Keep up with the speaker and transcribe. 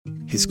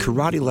his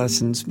karate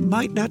lessons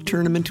might not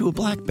turn him into a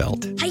black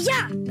belt.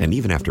 Hi-ya! And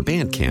even after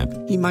band camp,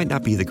 he might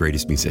not be the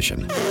greatest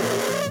musician.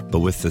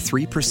 But with the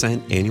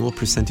 3% annual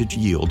percentage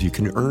yield you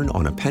can earn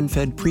on a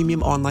PenFed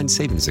premium online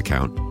savings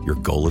account, your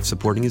goal of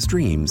supporting his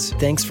dreams...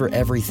 Thanks for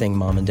everything,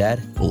 Mom and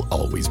Dad. ...will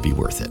always be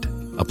worth it.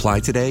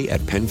 Apply today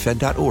at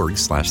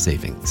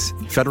PenFed.org/savings.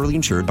 Federally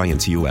insured by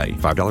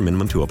NCUA. $5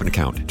 minimum to open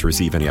account. To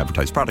receive any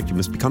advertised product, you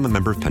must become a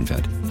member of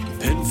PenFed.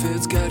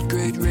 PenFed's got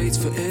great rates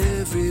for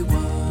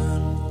everyone.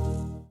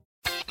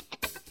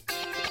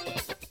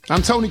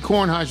 I'm Tony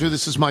Kornheiser.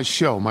 This is my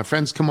show. My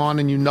friends come on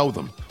and you know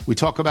them. We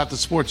talk about the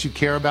sports you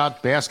care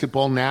about,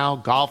 basketball now,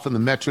 golf, and the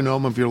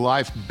metronome of your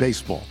life,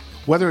 baseball.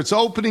 Whether it's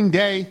opening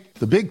day,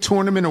 the big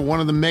tournament, or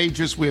one of the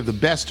majors, we have the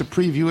best to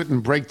preview it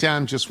and break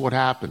down just what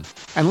happened.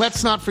 And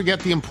let's not forget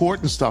the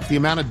important stuff, the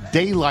amount of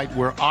daylight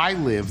where I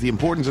live, the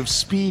importance of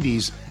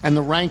speedies, and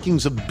the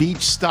rankings of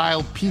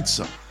beach-style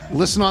pizza.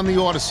 Listen on the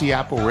Odyssey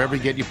app or wherever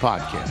you get your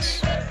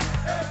podcasts.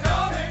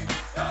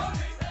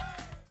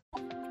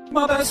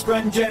 My best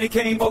friend Jenny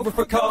came over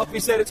for coffee,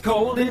 said it's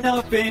cold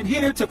enough in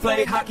here to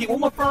play hockey. Well,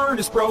 my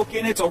furnace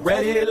broken, it's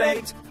already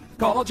late.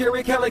 Call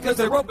Jerry Kelly because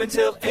they're open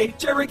till 8.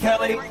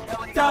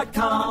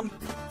 JerryKelly.com.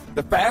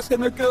 They're fast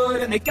and they're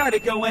good and they got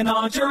it going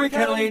on. Jerry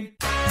Kelly.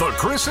 The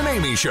Chris and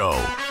Amy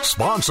Show,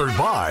 sponsored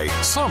by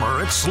Summer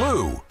at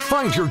SLU.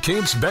 Find your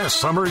kids' best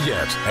summer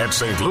yet at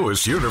St.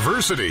 Louis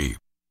University.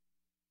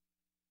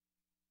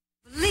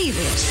 Believe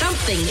it.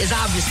 Something is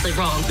obviously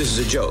wrong. This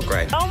is a joke,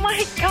 right? Oh,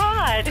 my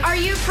God. Are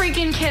you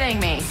freaking kidding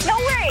me? No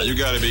way. You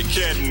gotta be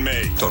kidding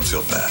me. Don't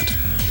feel bad.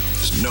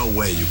 There's no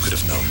way you could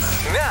have known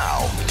that.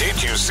 Now,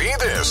 did you see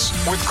this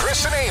with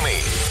Chris and Amy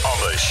on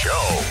the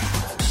show?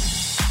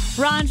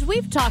 Ranj,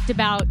 we've talked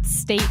about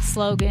state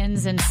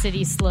slogans and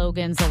city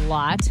slogans a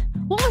lot.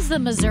 What was the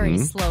Missouri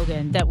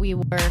slogan that we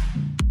were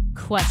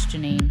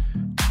questioning?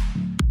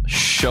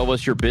 Show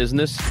us your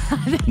business?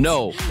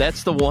 No,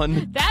 that's the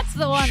one. That's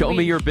the one. Show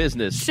me your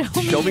business. Show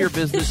me your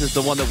business is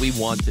the one that we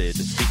wanted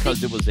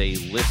because it was a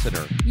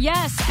listener.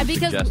 Yes,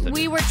 because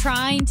we were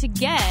trying to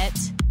get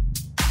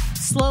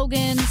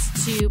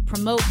slogans to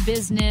promote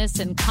business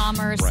and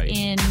commerce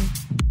in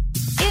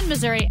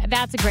Missouri.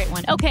 That's a great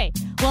one. Okay,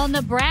 well,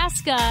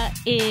 Nebraska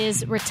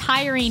is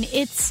retiring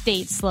its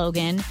state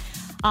slogan.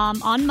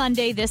 On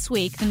Monday this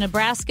week, the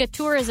Nebraska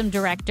tourism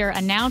director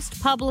announced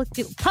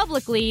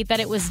publicly that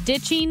it was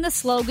ditching the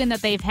slogan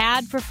that they've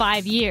had for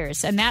 5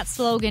 years. And that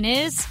slogan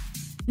is,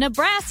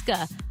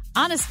 Nebraska.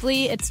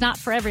 Honestly, it's not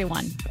for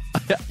everyone.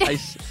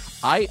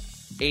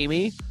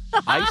 Amy,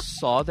 I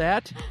saw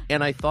that,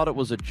 and I thought it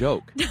was a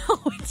joke. No,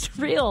 it's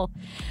real.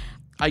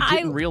 I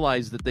didn't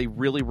realize that they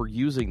really were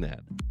using that.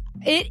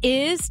 It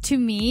is, to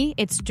me,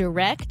 it's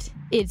direct,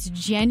 it's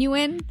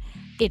genuine.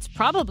 It's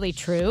probably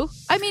true.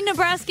 I mean,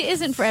 Nebraska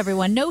isn't for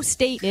everyone. No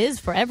state is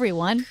for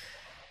everyone.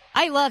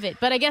 I love it,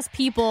 but I guess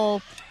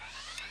people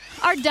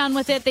are done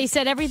with it. They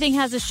said everything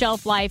has a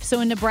shelf life.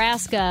 So in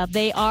Nebraska,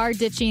 they are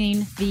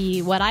ditching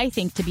the what I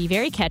think to be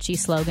very catchy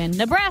slogan,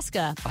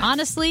 Nebraska.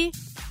 Honestly,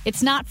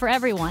 it's not for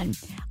everyone.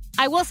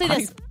 I will say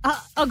this.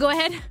 Go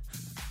ahead.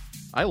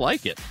 I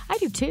like it. I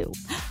do too.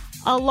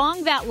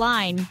 Along that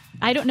line,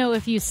 I don't know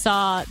if you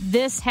saw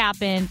this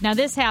happen. Now,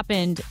 this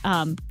happened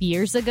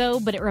years ago,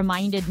 but it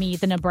reminded me,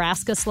 the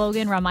Nebraska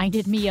slogan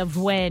reminded me of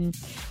when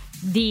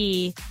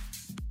the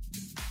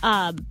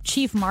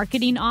chief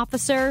marketing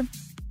officer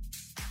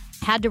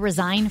had to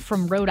resign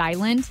from Rhode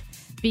Island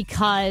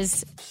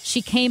because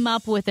she came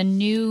up with a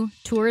new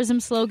tourism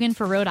slogan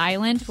for Rhode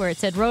Island where it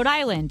said, Rhode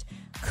Island,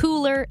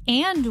 cooler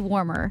and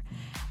warmer.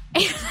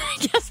 And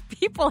I guess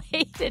people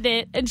hated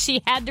it, and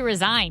she had to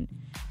resign.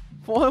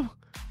 Well,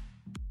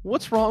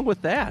 what's wrong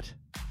with that?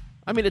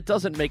 I mean, it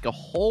doesn't make a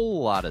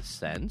whole lot of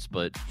sense,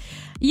 but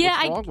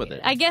what's wrong with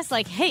it? I guess,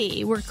 like,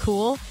 hey, we're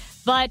cool.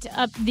 But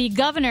the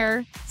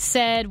governor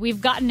said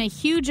we've gotten a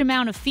huge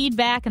amount of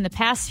feedback in the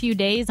past few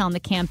days on the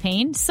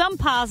campaign. Some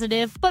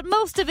positive, but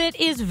most of it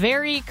is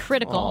very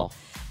critical. Oh.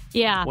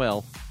 Yeah.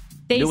 Well,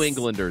 New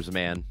Englanders,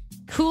 man.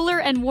 Cooler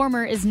and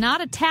warmer is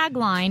not a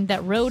tagline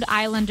that Rhode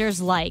Islanders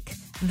like.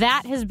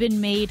 That has been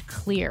made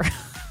clear.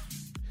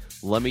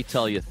 Let me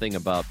tell you a thing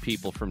about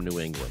people from New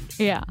England.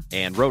 Yeah.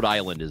 And Rhode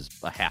Island is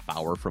a half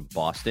hour from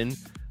Boston.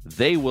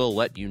 They will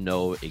let you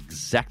know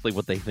exactly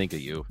what they think of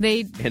you.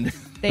 They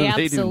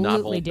absolutely do not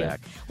hold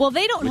back. Well,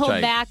 they don't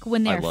hold back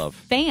when they're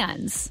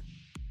fans.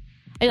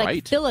 Like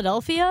right.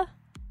 Philadelphia,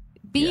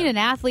 being an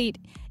athlete,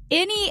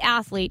 any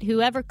athlete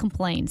who ever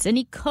complains,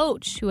 any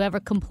coach who ever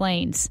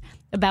complains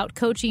about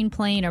coaching,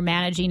 playing, or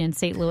managing in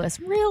St. Louis,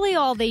 really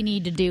all they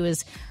need to do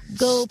is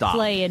go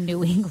play in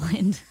New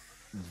England.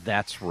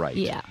 That's right.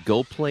 Yeah.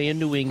 Go play in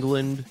New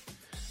England.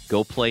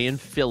 Go play in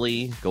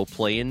Philly. Go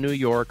play in New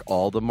York.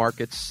 All the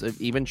markets,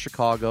 even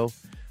Chicago.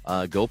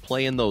 Go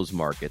play in those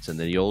markets, and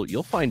then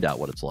you'll find out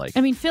what it's like.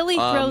 I mean, Philly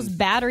throws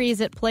batteries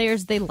at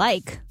players they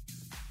like.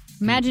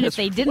 Imagine if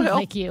they didn't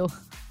like you.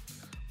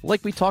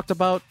 Like we talked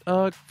about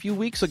a few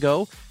weeks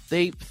ago,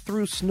 they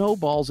threw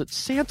snowballs at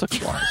Santa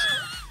Claus.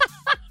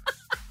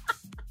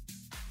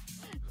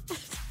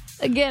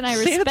 Again, I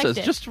respect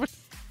it.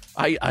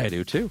 I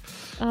do too.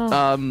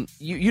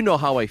 You know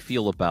how I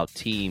feel about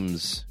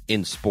teams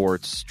in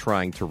sports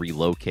trying to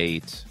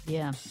relocate.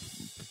 Yeah.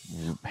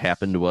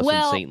 Happened to us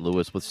in St.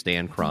 Louis with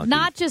Stan Kroenke.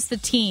 Not just the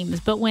teams,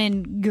 but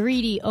when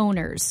greedy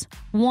owners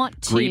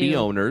want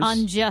to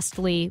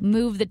unjustly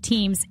move the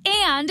teams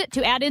and,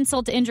 to add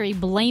insult to injury,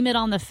 blame it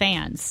on the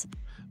fans.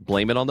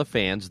 Blame it on the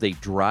fans. They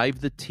drive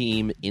the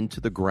team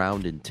into the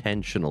ground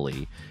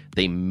intentionally.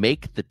 They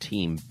make the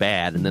team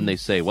bad, and then they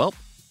say, well,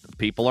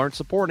 people aren't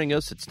supporting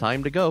us. It's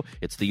time to go.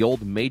 It's the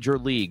old major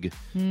league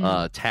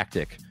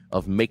tactic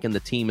of making the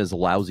team as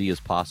lousy as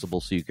possible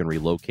so you can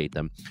relocate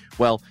them.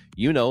 Well,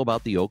 you know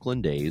about the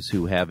Oakland A's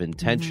who have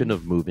intention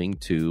of moving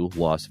to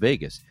Las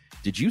Vegas.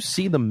 Did you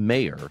see the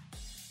mayor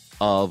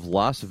of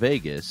Las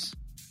Vegas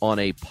on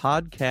a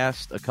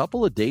podcast a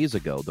couple of days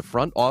ago, the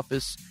Front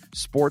Office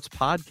Sports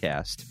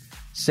podcast,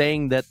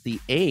 saying that the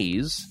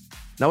A's,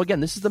 now again,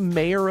 this is the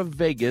mayor of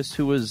Vegas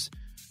who is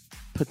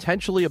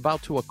potentially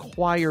about to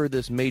acquire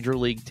this major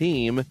league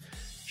team.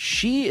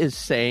 She is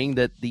saying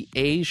that the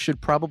A's should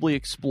probably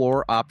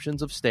explore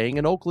options of staying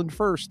in Oakland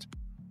first.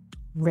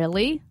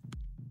 Really?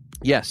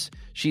 Yes.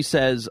 She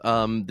says,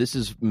 this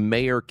is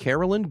Mayor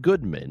Carolyn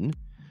Goodman.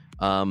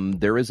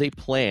 There is a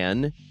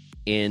plan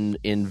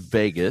in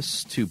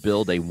Vegas to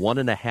build a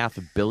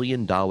 $1.5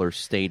 billion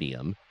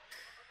stadium.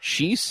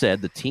 She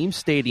said the team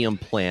stadium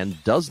plan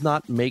does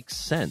not make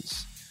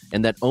sense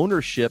and that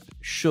ownership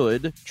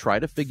should try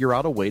to figure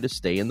out a way to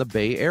stay in the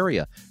Bay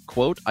Area.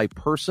 Quote, I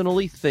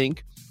personally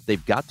think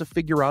they've got to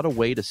figure out a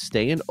way to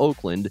stay in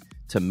Oakland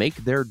to make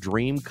their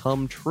dream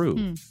come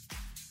true.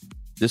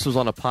 This was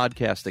on a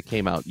podcast that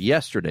came out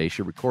yesterday.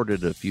 She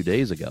recorded it a few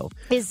days ago.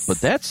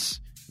 But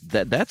that's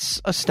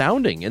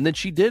astounding. And then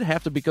she did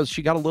have to, because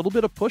she got a little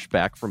bit of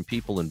pushback from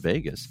people in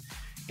Vegas.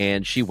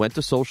 And she went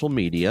to social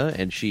media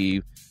and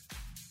she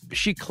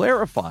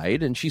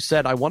clarified and she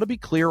said, I want to be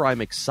clear,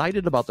 I'm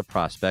excited about the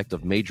prospect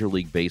of Major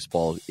League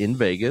Baseball in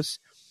Vegas.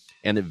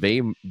 And it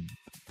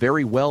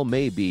very well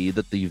may be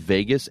that the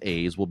Vegas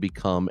A's will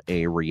become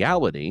a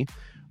reality.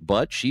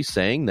 But she's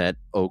saying that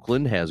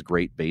Oakland has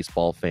great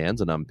baseball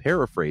fans, and I'm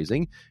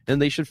paraphrasing,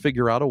 and they should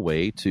figure out a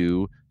way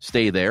to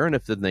stay there. And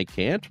if then they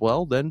can't,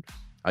 well, then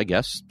I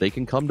guess they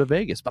can come to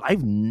Vegas. But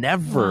I've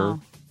never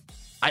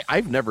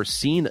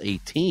seen a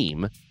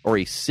team or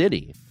a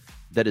city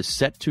that is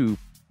set to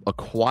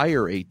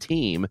acquire a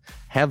team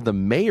have the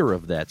mayor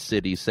of that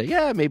city say,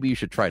 yeah, maybe you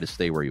should try to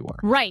stay where you are.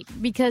 Right,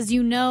 because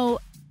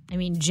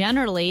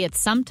generally it's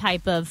some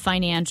type of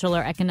financial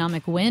or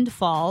economic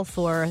windfall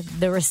for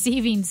the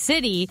receiving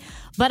city.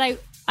 But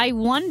I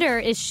wonder,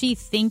 is she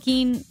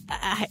thinking,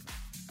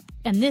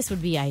 and this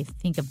would be, I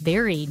think, a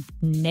very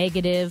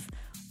negative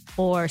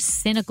or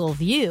cynical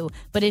view,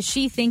 but is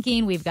she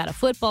thinking we've got a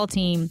football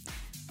team,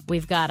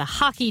 we've got a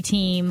hockey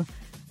team,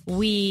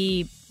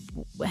 we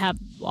have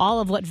all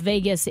of what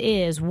Vegas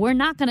is, we're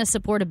not going to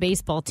support a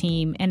baseball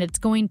team and it's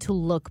going to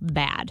look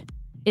bad?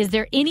 Is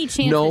there any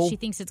chance that she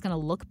thinks it's going to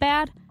look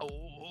bad?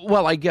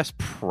 Well, I guess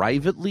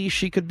privately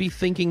she could be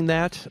thinking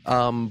that,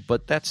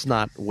 but that's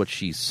not what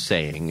she's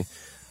saying.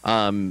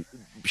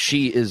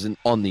 She is,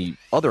 on the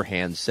other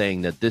hand,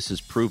 saying that this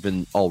is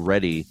proven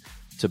already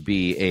to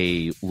be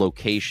a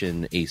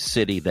location, a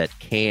city that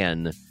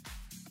can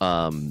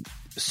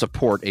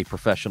support a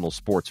professional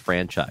sports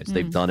franchise.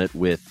 They've done it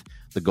with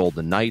the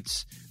Golden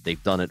Knights.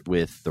 They've done it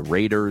with the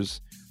Raiders.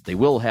 They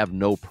will have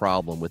no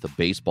problem with a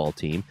baseball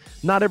team.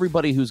 Not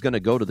everybody who's going to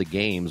go to the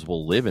games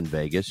will live in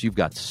Vegas. You've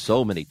got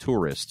so many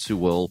tourists who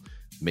will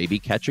maybe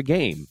catch a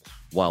game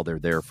while they're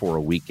there for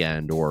a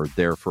weekend or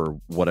there for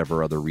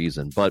whatever other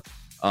reason. But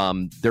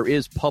there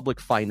is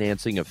public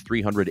financing of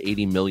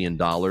 $380 million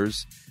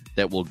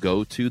that will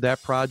go to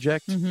that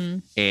project.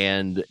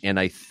 And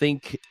I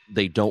think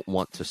they don't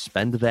want to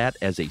spend that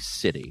as a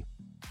city.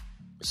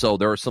 So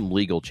there are some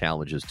legal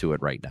challenges to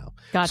it right now.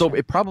 Gotcha. So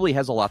it probably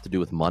has a lot to do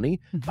with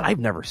money, but I've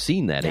never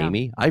seen that,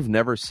 Amy. I've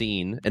never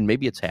seen, and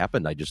maybe it's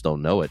happened, I just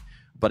don't know it,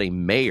 but a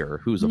mayor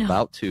who's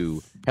about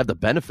to have the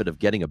benefit of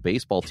getting a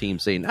baseball team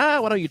saying,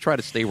 why don't you try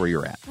to stay where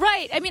you're at?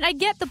 Right. I mean, I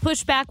get the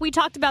pushback. We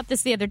talked about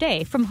this the other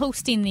day. From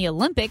hosting the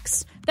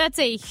Olympics, that's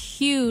a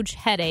huge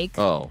headache.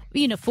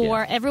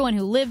 For everyone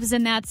who lives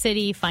in that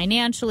city.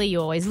 Financially,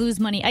 you always lose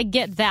money. I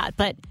get that.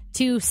 But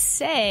to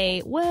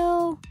say,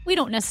 well, we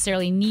don't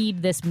necessarily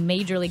need this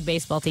Major League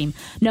Baseball team.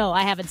 No,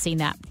 I haven't seen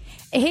that.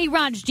 Hey,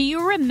 Raj, do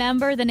you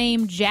remember the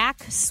name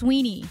Jack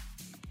Sweeney?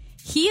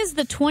 He is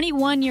the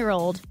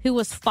 21-year-old who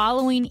was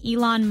following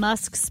Elon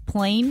Musk's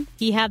plane.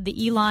 He had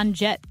the Elon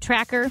jet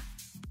tracker.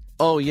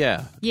 Oh,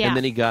 yeah. And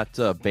then he got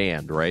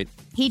banned, right?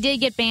 He did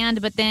get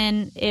banned, but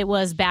then it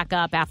was back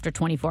up after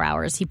 24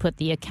 hours. He put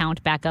the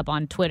account back up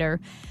on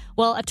Twitter.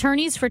 Well,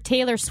 attorneys for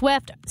Taylor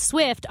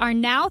Swift are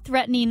now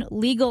threatening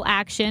legal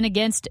action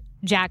against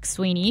Jack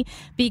Sweeney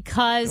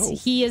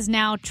because he is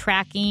now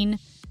tracking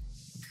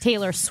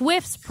Taylor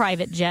Swift's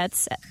private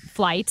jets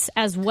flights,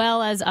 as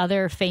well as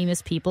other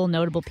famous people,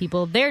 notable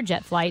people, their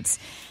jet flights.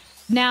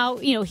 Now,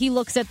 he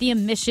looks at the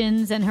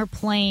emissions and her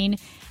plane,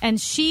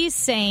 and she's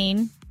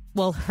saying,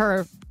 well,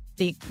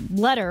 the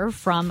letter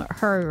from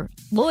her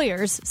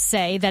lawyers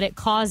say that it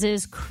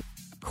causes,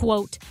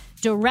 quote,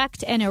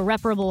 direct and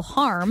irreparable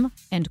harm,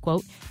 end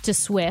quote, to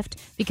Swift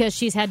because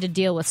she's had to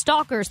deal with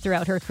stalkers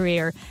throughout her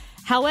career.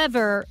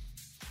 However,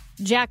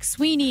 Jack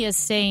Sweeney is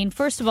saying,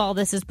 first of all,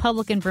 this is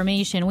public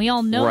information. We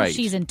all know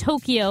she's in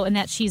Tokyo and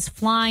that she's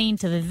flying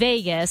to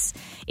Vegas.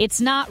 It's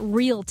not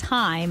real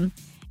time.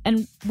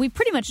 And we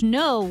pretty much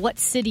know what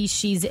city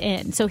she's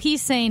in. So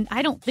he's saying,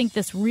 I don't think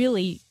this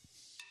really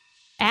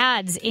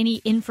adds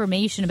any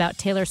information about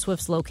Taylor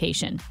Swift's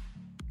location.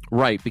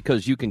 Right,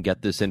 because you can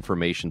get this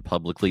information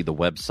publicly. The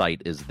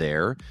website is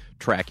there,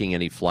 tracking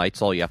any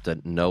flights. All you have to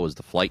know is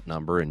the flight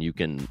number, and you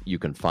can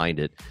find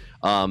it.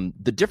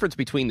 The difference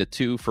between the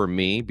two for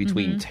me,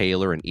 between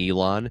Taylor and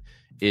Elon,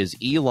 is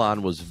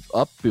Elon was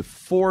up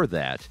before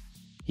that.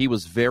 He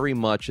was very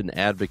much an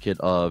advocate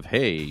of,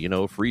 hey,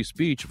 free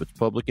speech. If it's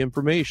public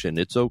information,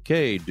 it's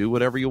okay. Do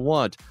whatever you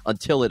want,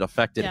 until it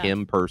affected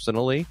him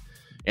personally.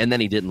 And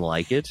then he didn't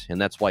like it, and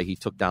that's why he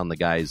took down the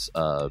guy's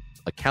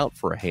account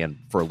for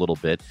a little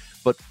bit.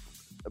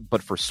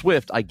 But for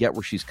Swift, I get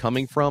where she's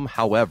coming from.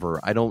 However,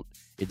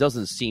 it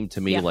doesn't seem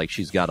to me like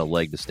she's got a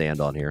leg to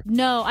stand on here.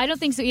 No, I don't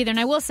think so either. And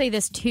I will say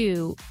this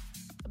too,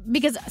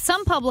 because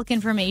some public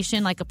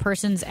information, like a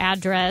person's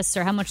address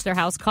or how much their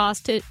house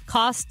costs,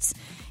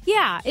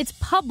 it's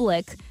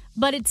public,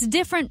 but it's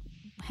different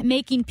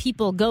making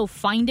people go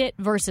find it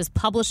versus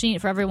publishing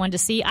it for everyone to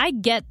see. I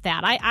get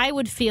that. I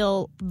would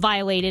feel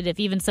violated if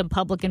even some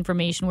public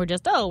information were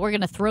just, we're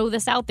going to throw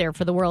this out there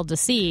for the world to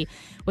see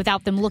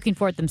without them looking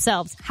for it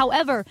themselves.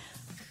 However,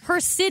 her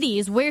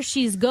cities, where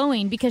she's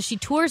going, because she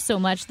tours so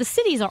much, the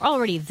cities are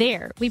already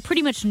there. We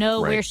pretty much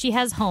know where she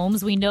has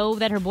homes. We know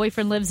that her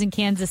boyfriend lives in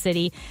Kansas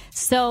City.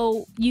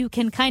 So you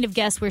can kind of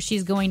guess where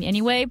she's going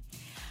anyway.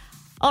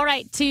 All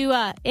right,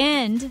 to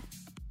end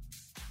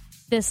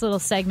this little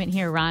segment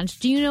here, Ranj,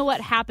 do you know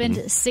what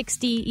happened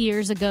 60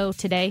 years ago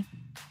today?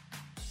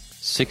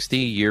 60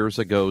 years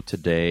ago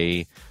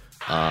today.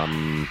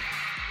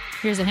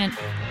 Here's a hint.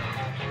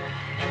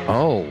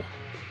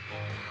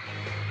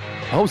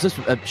 Is this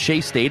at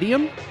Shea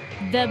Stadium?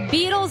 The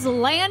Beatles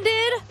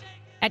landed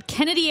at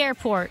Kennedy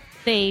Airport.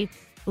 They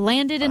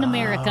landed in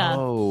America.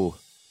 Oh,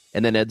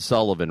 and then Ed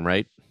Sullivan,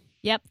 right?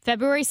 Yep,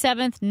 February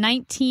 7th,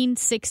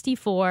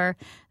 1964,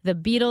 the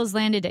Beatles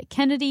landed at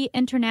Kennedy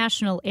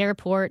International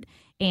Airport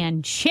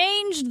and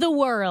changed the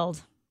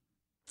world.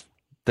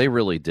 They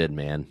really did,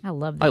 man. I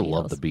love the Beatles. I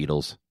love the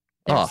Beatles.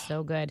 They're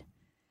so good.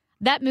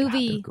 That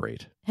movie, they're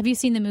great. Have you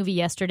seen the movie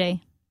Yesterday?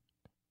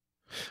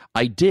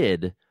 I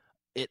did.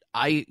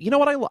 I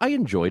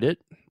enjoyed it.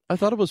 I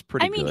thought it was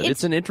pretty good.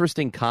 It's an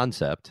interesting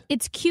concept.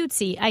 It's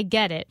cutesy, I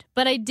get it.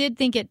 But I did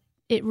think it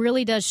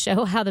really does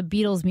show how the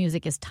Beatles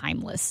music is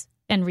timeless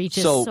and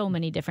reaches so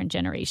many different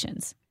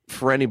generations.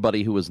 For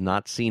anybody who has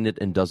not seen it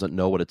and doesn't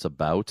know what it's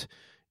about,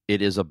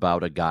 it is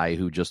about a guy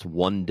who just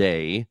one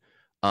day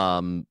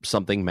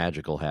something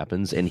magical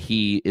happens, and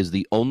he is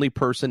the only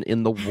person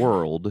in the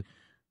world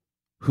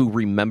who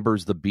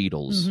remembers the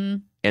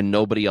Beatles, and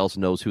nobody else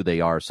knows who they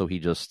are, so he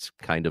just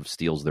kind of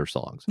steals their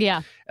songs.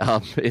 Yeah.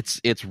 It's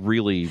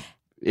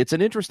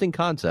an interesting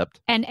concept.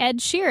 And Ed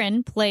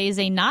Sheeran plays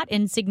a not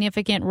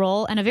insignificant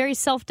role and a very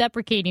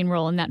self-deprecating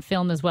role in that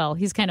film as well.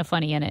 He's kind of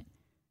funny in it.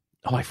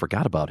 Oh, I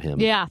forgot about him.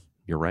 Yeah.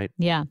 You're right.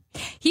 Yeah.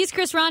 He's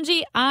Chris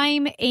Ranji.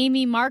 I'm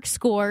Amy Mark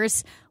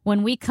Scores.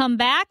 When we come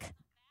back,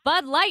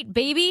 Bud Light,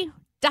 baby.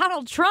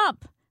 Donald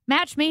Trump.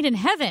 Match made in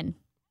heaven.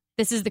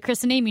 This is the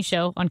Chris and Amy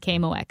Show on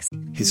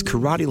KMOX. His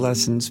karate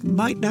lessons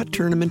might not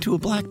turn him into a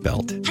black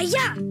belt.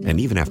 Hi-ya!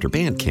 And even after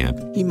band camp,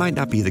 he might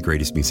not be the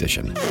greatest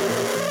musician.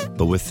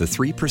 But with the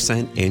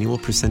 3% annual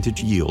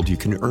percentage yield you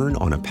can earn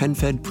on a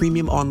PenFed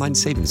premium online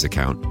savings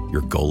account,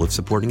 your goal of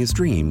supporting his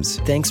dreams...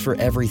 Thanks for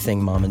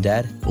everything, Mom and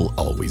Dad. ...will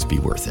always be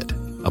worth it.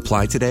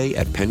 Apply today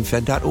at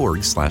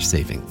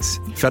PenFed.org/savings.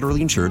 Federally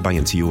insured by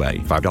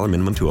NCUA. $5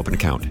 minimum to open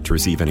account. To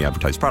receive any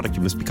advertised product,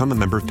 you must become a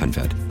member of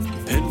PenFed.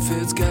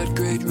 PenFed's got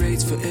great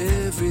rates for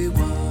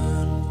everyone.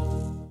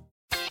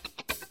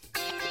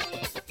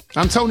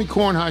 I'm Tony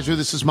Kornheiser.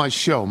 This is my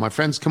show. My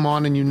friends come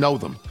on and you know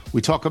them.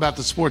 We talk about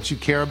the sports you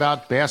care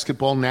about,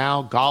 basketball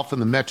now, golf,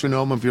 and the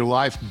metronome of your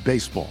life,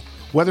 baseball.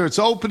 Whether it's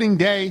opening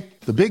day,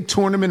 the big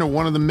tournament, or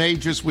one of the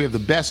majors, we have the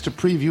best to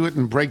preview it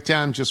and break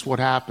down just what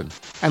happened.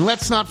 And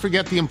let's not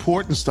forget the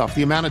important stuff,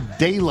 the amount of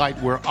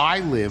daylight where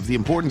I live, the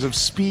importance of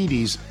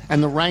speedies,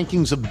 and the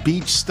rankings of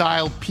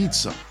beach-style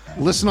pizza.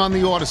 Listen on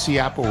the Odyssey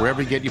app or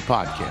wherever you get your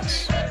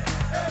podcasts.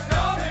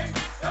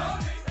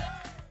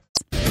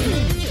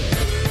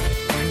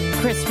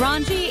 Chris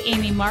Ranji,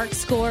 Amy Mark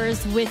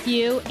Scores with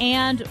you,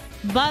 and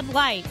Bud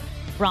Light.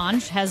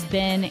 Ranj has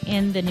been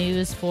in the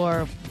news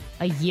for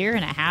a year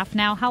and a half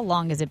now. How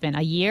long has it been?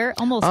 A year?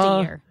 Almost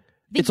a year.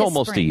 It's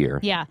almost a year.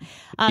 Yeah.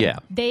 Yeah.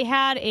 They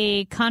had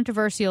a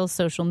controversial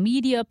social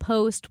media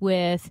post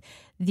with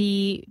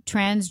the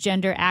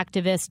transgender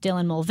activist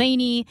Dylan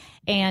Mulvaney,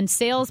 and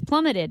sales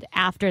plummeted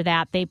after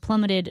that. They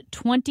plummeted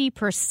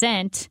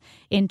 20%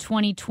 in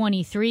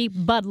 2023.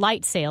 Bud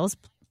Light sales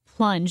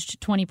plunged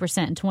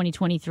 20% in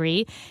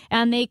 2023,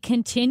 and they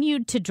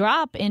continued to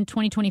drop in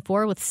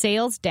 2024 with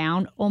sales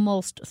down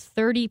almost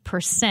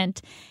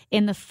 30%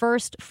 in the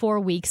first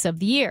 4 weeks of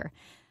the year.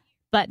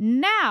 But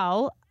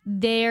now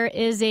there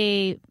is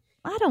I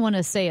don't want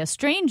to say a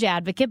strange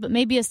advocate, but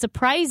maybe a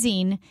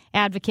surprising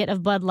advocate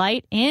of Bud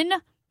Light in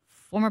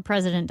former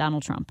President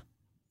Donald Trump.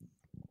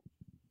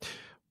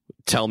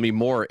 Tell me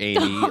more,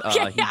 Amy.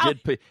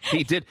 Okay,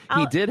 He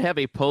did have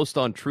a post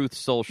on Truth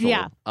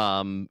Social,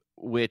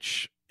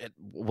 which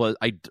was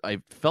I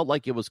felt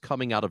like it was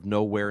coming out of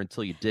nowhere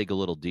until you dig a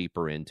little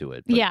deeper into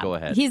it. But go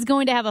ahead. He's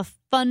going to have a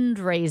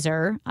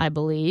fundraiser, I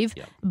believe,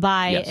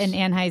 by an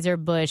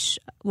Anheuser-Busch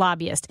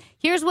lobbyist.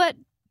 Here's what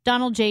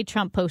Donald J.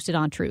 Trump posted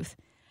on Truth.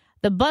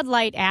 The Bud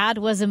Light ad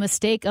was a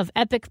mistake of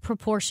epic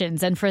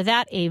proportions, and for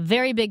that, a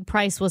very big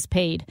price was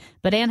paid.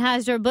 But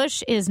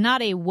Anheuser-Busch is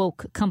not a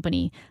woke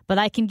company, but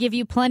I can give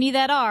you plenty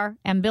that are.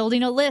 I'm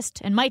building a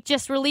list and might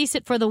just release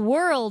it for the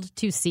world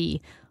to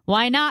see.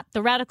 Why not?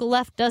 The radical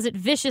left does it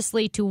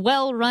viciously to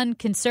well-run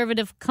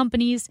conservative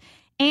companies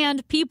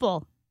and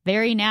people.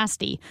 Very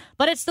nasty.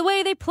 But it's the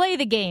way they play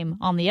the game.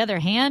 On the other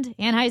hand,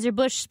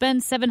 Anheuser-Busch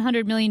spends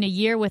 $700 million a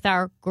year with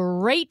our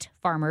great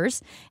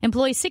farmers,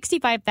 employs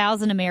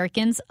 65,000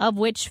 Americans, of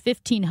which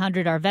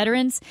 1,500 are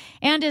veterans,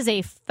 and is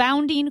a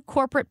founding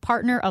corporate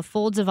partner of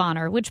Folds of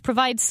Honor, which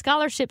provides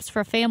scholarships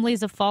for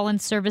families of fallen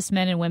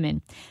servicemen and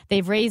women.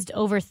 They've raised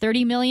over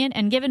 $30 million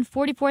and given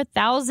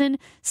 44,000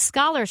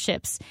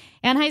 scholarships.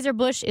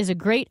 Anheuser-Busch is a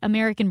great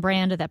American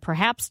brand that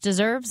perhaps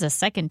deserves a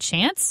second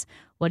chance.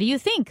 What do you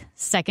think?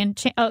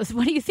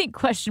 What do you think? ?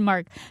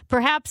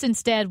 Perhaps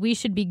instead we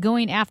should be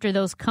going after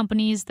those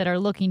companies that are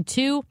looking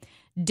to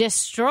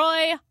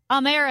destroy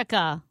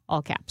America.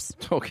 All caps.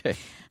 Okay.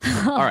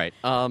 All right.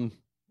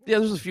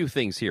 There's a few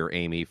things here,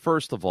 Amy.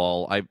 First of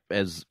all,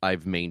 as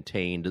I've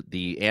maintained,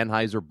 the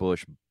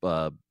Anheuser-Busch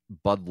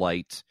Bud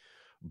Light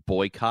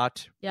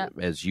boycott,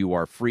 as you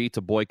are free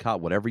to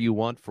boycott whatever you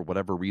want for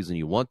whatever reason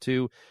you want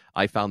to.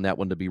 I found that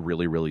one to be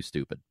really, really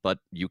stupid. But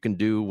you can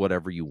do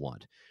whatever you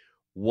want.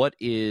 What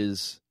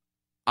is,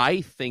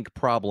 I think,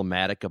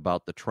 problematic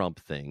about the Trump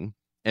thing,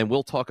 and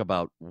we'll talk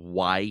about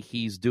why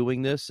he's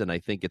doing this, and I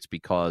think it's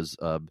because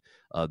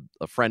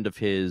a friend of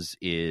his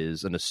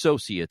is an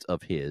associate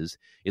of his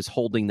is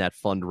holding that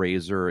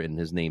fundraiser, and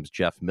his name's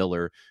Jeff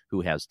Miller,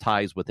 who has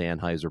ties with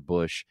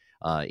Anheuser-Busch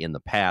in the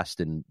past,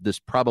 and this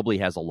probably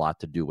has a lot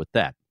to do with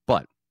that.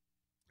 But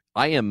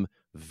I am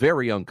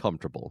very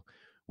uncomfortable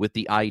with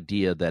the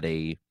idea that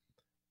a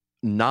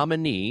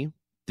nominee,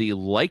 the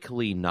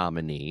likely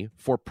nominee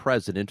for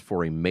president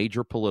for a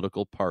major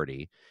political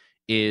party,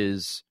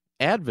 is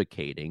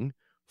advocating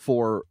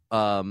for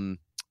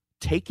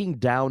taking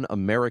down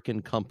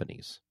American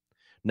companies.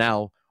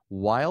 Now,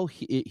 while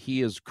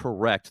he is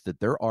correct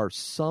that there are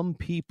some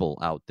people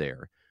out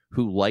there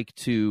who like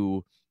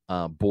to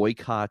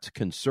boycott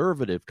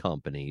conservative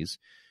companies,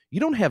 you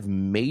don't have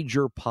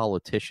major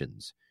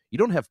politicians, you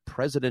don't have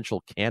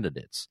presidential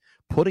candidates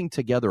putting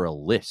together a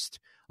list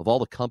of all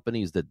the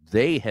companies that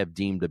they have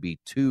deemed to be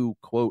too,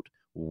 quote,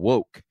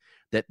 woke,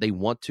 that they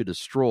want to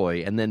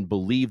destroy, and then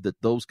believe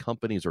that those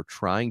companies are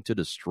trying to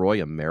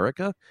destroy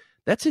America.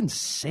 That's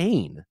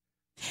insane.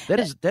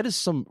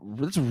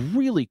 That's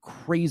really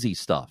crazy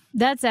stuff.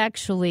 That's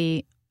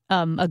actually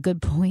a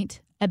good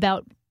point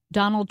about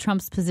Donald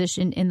Trump's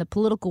position in the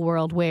political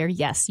world, where,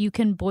 yes, you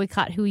can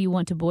boycott who you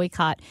want to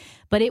boycott,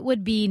 but it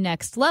would be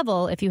next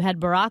level if you had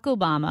Barack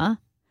Obama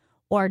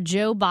or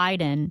Joe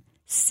Biden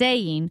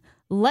saying,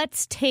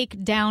 let's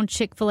take down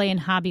Chick-fil-A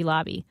and Hobby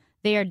Lobby.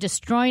 They are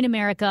destroying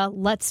America.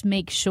 Let's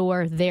make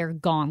sure they're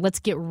gone. Let's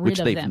get rid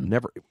of them.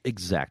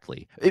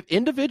 Exactly. If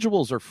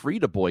individuals are free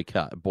to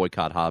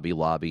boycott Hobby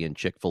Lobby and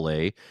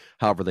Chick-fil-A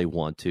however they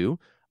want to,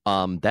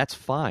 that's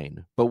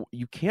fine. But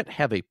you can't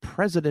have a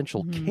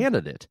presidential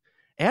candidate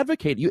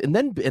advocate you and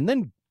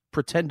then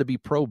pretend to be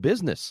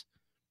pro-business.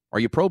 Are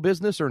you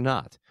pro-business or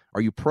not?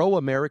 Are you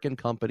pro-American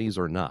companies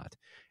or not?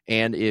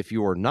 And if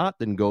you're not,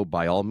 then go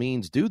by all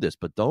means do this.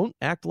 But don't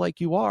act like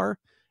you are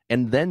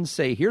and then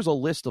say, here's a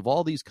list of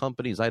all these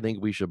companies I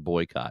think we should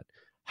boycott.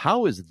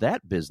 How is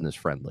that business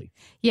friendly?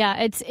 Yeah,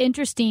 it's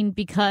interesting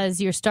because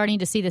you're starting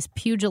to see this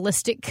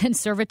pugilistic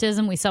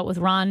conservatism. We saw it with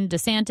Ron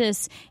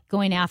DeSantis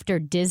going after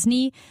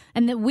Disney.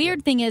 And the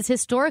weird thing is,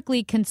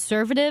 historically,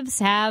 conservatives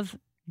have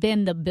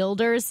been the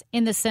builders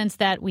in the sense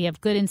that we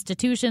have good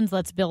institutions,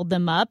 let's build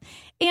them up.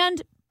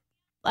 And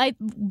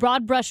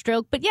broad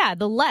brushstroke, but yeah,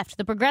 the left,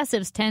 the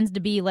progressives, tends to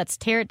be let's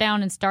tear it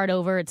down and start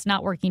over. It's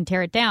not working,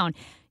 tear it down.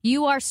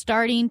 You are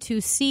starting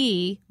to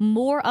see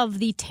more of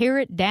the tear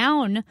it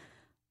down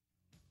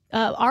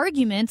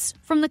arguments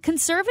from the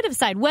conservative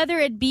side, whether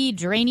it be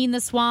draining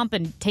the swamp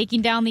and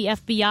taking down the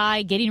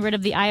FBI, getting rid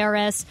of the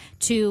IRS,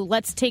 to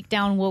let's take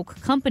down woke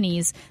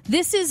companies.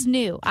 This is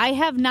new. I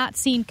have not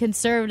seen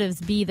conservatives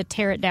be the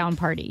tear it down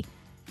party.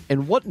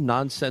 And what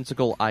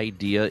nonsensical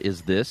idea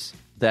is this?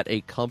 That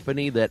a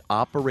company that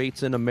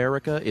operates in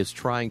America is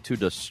trying to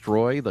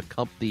destroy the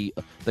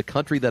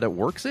country that it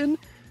works in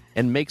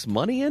and makes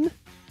money in?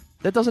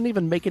 That doesn't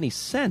even make any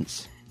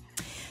sense.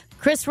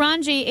 Chris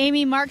Ranji,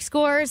 Amy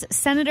Markscore's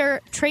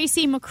Senator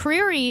Tracy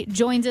McCreery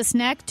joins us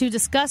next to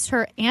discuss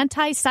her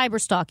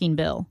anti-cyberstalking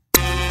bill.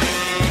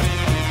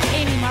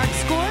 Amy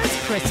Markscore's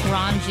Chris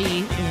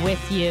Ranji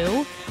with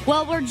you.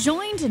 Well, we're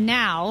joined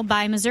now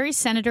by Missouri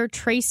Senator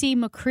Tracy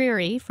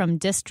McCreery from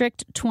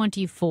District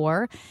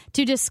 24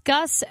 to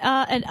discuss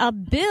a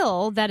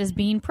bill that is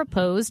being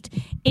proposed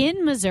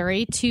in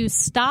Missouri to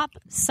stop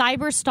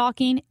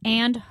cyberstalking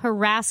and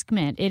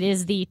harassment. It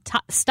is the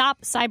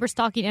Stop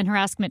Cyberstalking and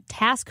Harassment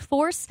Task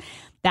Force.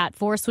 That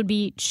force would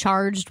be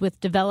charged with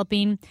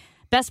developing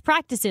best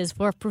practices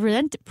for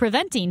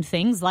preventing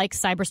things like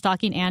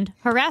cyberstalking and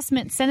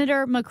harassment.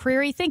 Senator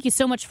McCreery, thank you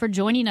so much for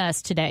joining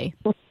us today.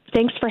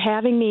 Thanks for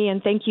having me,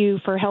 and thank you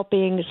for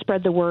helping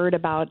spread the word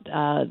about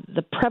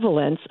the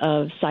prevalence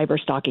of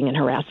cyberstalking and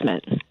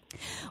harassment.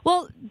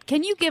 Well,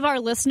 can you give our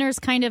listeners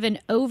kind of an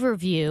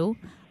overview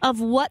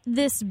of what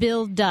this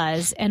bill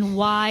does and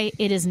why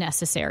it is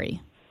necessary?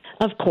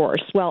 Of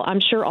course. Well, I'm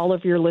sure all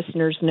of your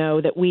listeners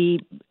know that we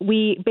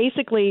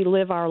basically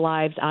live our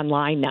lives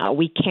online now.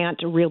 We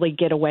can't really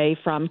get away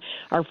from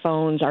our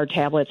phones, our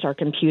tablets, our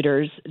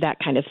computers, that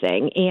kind of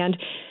thing. And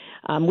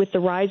with the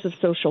rise of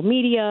social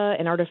media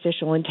and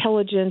artificial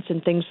intelligence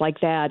and things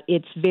like that,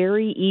 it's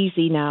very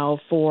easy now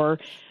for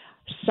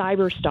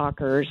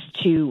cyberstalkers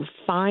to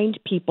find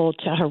people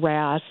to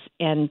harass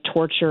and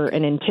torture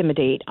and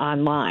intimidate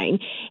online.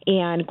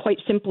 And quite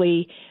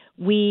simply,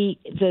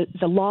 the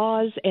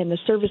laws and the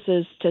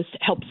services to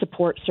help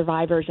support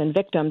survivors and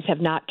victims have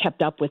not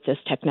kept up with this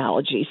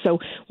technology. So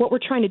what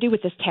we're trying to do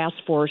with this task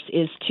force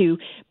is to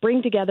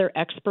bring together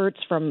experts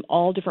from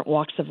all different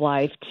walks of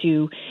life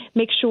to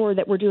make sure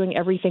that we're doing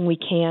everything we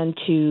can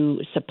to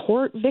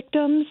support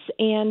victims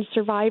and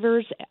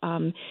survivors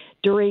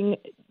during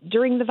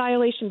the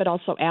violation, but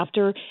also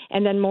after,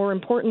 and then more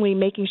importantly,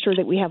 making sure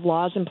that we have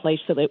laws in place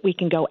so that we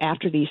can go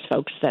after these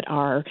folks that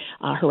are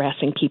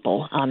harassing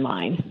people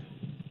online.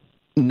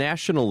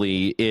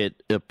 Nationally,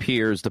 it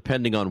appears,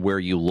 depending on where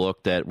you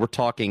look, that we're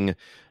talking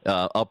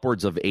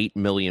upwards of 8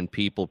 million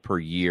people per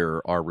year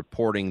are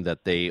reporting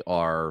that they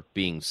are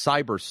being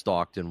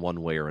cyber-stalked in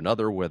one way or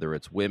another, whether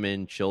it's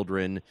women,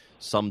 children,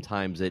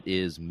 sometimes it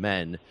is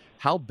men.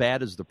 How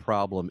bad is the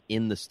problem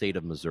in the state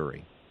of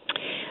Missouri?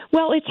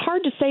 Well, it's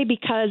hard to say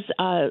because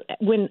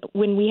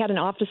when we had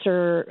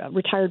a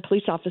retired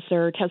police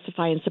officer,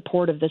 testify in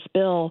support of this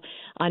bill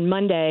on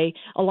Monday,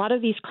 a lot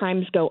of these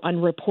crimes go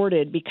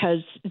unreported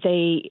because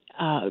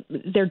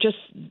they're just.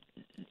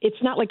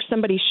 It's not like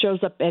somebody shows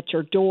up at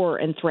your door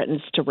and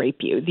threatens to rape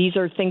you. These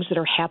are things that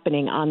are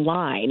happening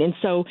online. And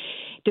so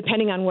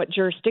depending on what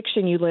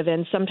jurisdiction you live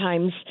in,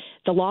 sometimes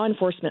the law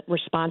enforcement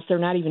response, they're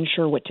not even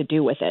sure what to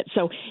do with it.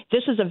 So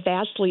this is a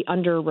vastly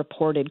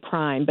underreported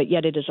crime, but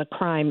yet it is a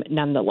crime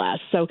nonetheless.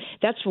 So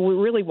that's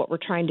really what we're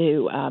trying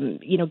to,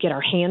 get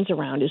our hands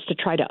around, is to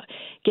try to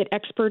get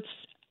experts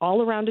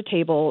all around a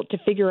table to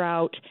figure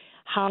out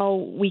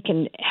how we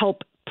can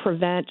help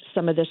prevent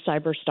some of this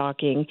cyber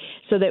stalking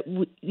so that,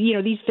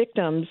 these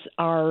victims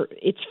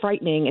it's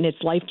frightening and it's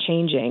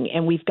life-changing,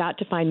 and we've got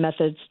to find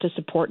methods to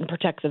support and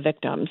protect the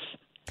victims.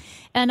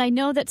 And I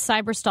know that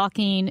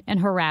cyberstalking and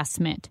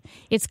harassment,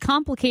 it's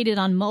complicated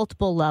on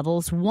multiple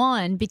levels.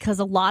 One, because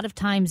a lot of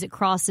times it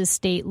crosses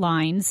state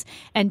lines.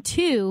 And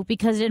two,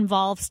 because it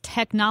involves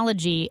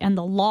technology and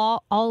the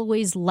law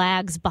always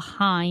lags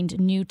behind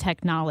new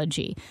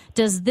technology.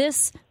 Does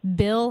this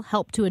bill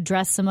help to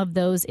address some of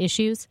those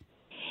issues?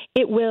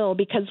 It will,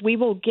 because we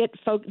will get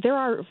folks. There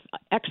are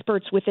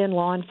experts within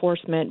law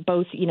enforcement,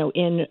 both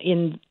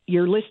in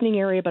your listening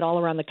area, but all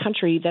around the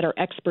country, that are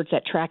experts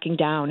at tracking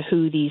down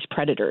who these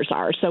predators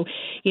are. So,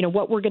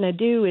 what we're going to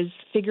do is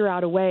figure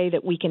out a way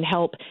that we can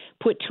help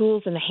put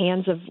tools in the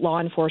hands of law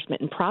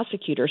enforcement and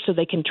prosecutors so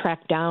they can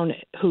track down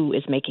who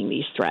is making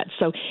these threats.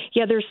 So,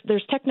 yeah,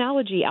 there's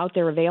technology out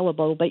there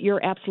available, but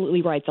you're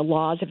absolutely right. The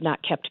laws have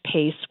not kept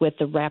pace with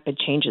the rapid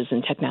changes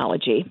in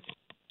technology.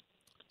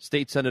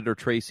 State Senator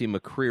Tracy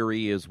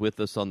McCreery is with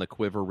us on the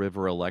Quiver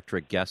River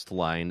Electric guest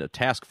line, a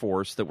task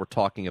force that we're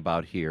talking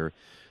about here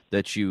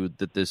that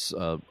this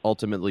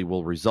ultimately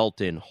will result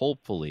in,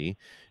 hopefully.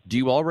 Do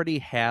you already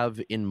have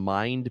in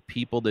mind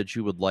people that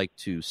you would like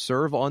to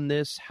serve on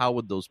this? How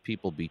would those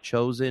people be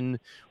chosen?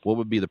 What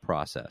would be the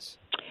process?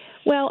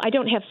 Well, I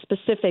don't have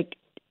specific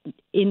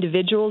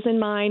individuals in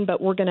mind,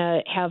 but we're going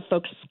to have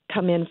folks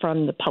come in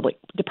from the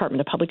Department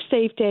of Public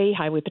Safety,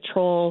 Highway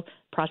Patrol,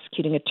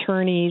 prosecuting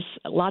attorneys,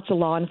 lots of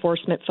law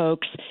enforcement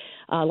folks.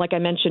 Like I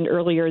mentioned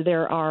earlier,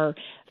 there are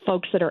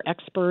folks that are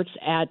experts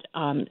at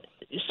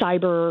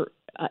cyber,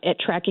 at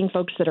tracking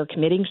folks that are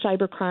committing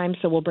cyber crimes,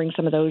 so we'll bring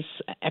some of those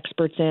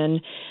experts in.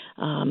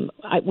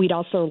 We'd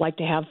also like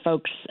to have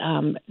folks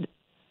on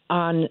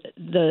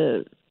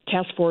the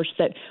task force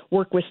that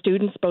work with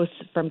students both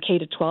from K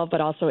to 12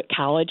 but also at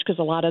college, because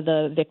a lot of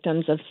the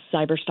victims of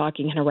cyber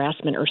stalking and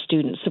harassment are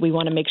students. So we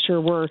want to make sure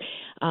we're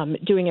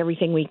doing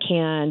everything we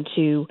can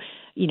to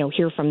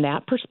hear from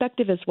that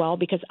perspective as well,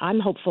 because I'm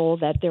hopeful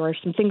that there are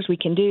some things we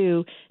can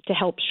do to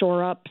help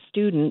shore up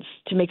students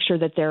to make sure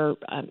that they're,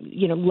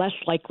 less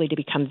likely to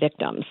become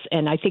victims.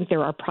 And I think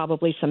there are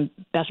probably some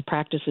best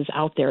practices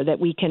out there that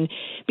we can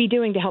be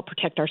doing to help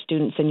protect our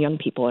students and young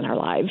people in our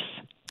lives.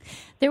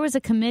 There was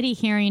a committee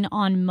hearing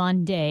on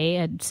Monday,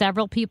 and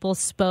several people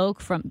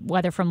spoke,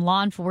 whether from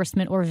law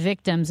enforcement or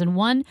victims. And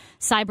one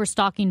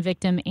cyberstalking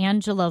victim,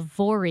 Angela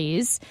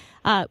Voorhees,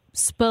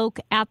 spoke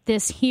at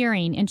this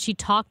hearing, and she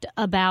talked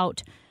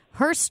about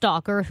her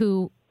stalker,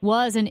 who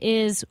was and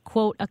is,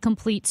 quote, a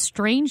complete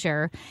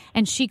stranger.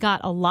 And she got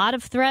a lot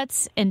of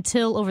threats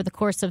until over the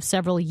course of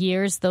several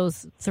years,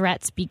 those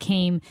threats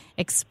became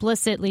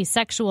explicitly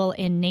sexual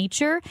in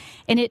nature.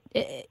 And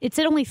it's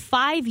at only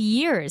 5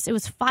 years. It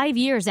was 5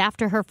 years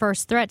after her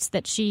first threats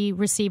that she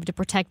received a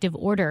protective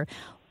order.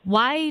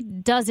 Why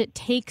does it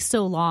take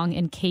so long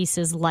in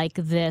cases like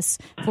this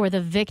for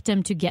the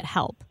victim to get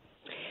help?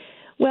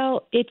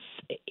 Well, it's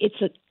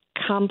a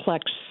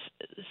complex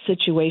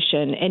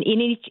situation, and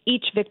in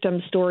each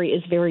victim's story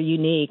is very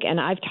unique. And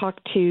I've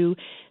talked to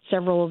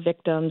several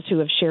victims who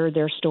have shared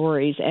their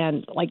stories,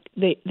 and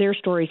their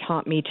stories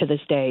haunt me to this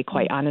day.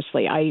 Quite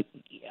honestly, I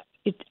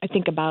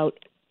think about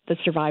the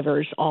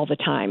survivors all the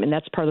time, and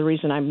that's part of the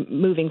reason I'm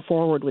moving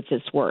forward with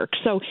this work.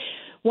 So,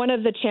 one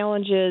of the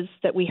challenges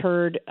that we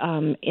heard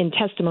in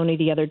testimony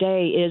the other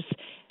day is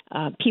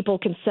people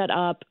can set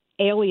up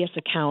alias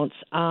accounts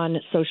on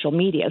social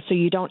media, so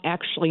you don't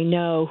actually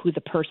know who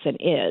the person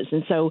is.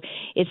 And so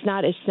it's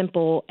not as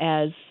simple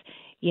as,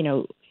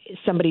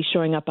 somebody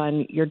showing up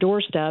on your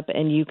doorstep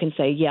and you can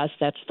say, yes,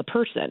 that's the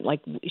person. Like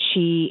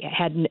she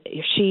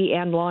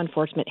and law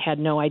enforcement had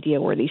no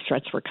idea where these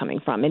threats were coming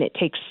from. And it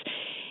takes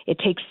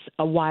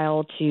a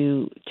while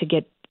to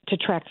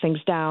track things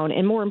down.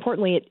 And more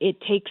importantly, it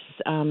takes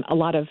a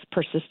lot of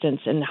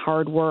persistence and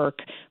hard work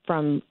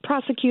from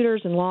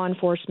prosecutors and law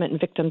enforcement and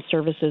victim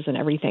services and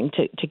everything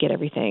to get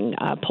everything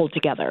pulled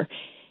together.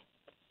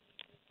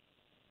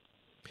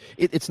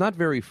 It's not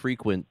very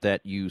frequent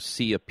that you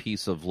see a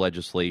piece of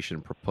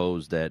legislation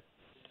proposed that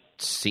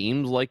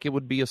seems like it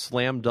would be a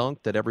slam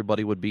dunk, that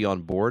everybody would be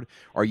on board.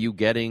 Are you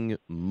getting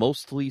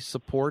mostly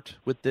support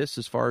with this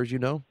as far as you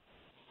know?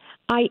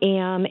 I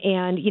am,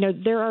 and,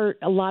 there are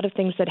a lot of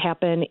things that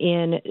happen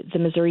in the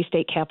Missouri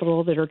State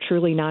Capitol that are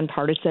truly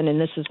nonpartisan,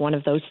 and this is one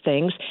of those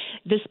things.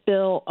 This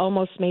bill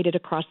almost made it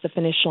across the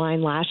finish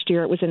line last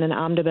year. It was in an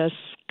omnibus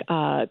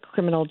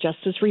criminal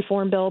justice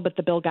reform bill, but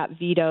the bill got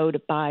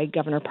vetoed by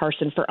Governor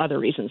Parson for other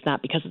reasons,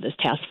 not because of this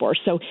task force.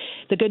 So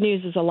the good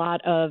news is a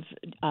lot of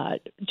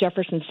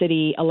Jefferson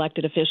City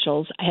elected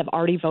officials have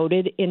already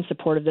voted in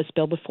support of this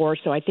bill before,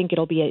 so I think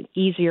it'll be an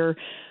easier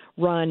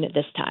run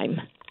this time.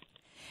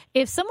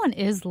 If someone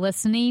is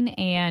listening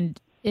and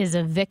is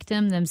a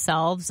victim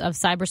themselves of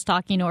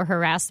cyberstalking or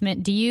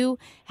harassment, do you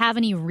have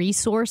any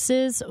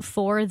resources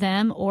for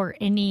them or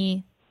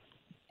any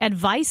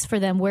advice for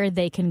them where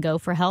they can go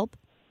for help?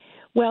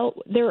 Well,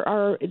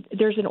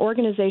 there's an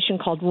organization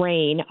called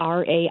RAINN,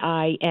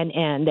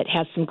 RAINN, that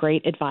has some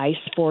great advice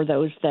for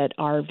those that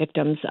are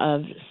victims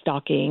of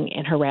stalking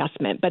and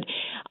harassment. But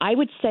I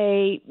would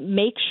say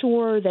make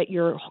sure that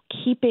you're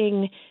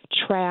keeping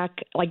track.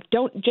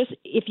 Don't just,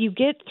 if you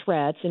get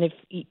threats and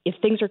if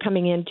things are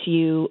coming into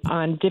you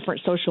on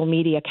different social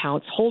media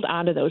accounts, hold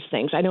on to those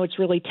things. I know it's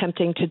really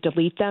tempting to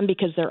delete them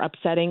because they're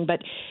upsetting, but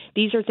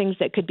these are things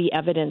that could be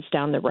evidence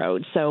down the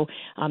road. So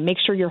make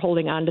sure you're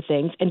holding on to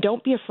things, and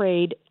don't be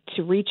afraid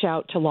to reach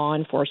out to law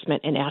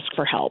enforcement and ask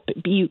for help.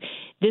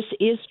 This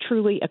is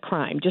truly a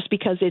crime. Just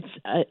because it's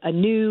a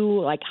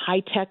new,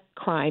 high-tech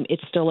crime,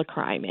 it's still a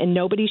crime, and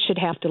nobody should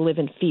have to live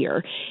in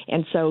fear.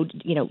 And so,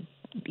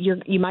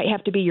 you might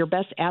have to be your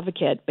best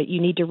advocate, but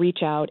you need to reach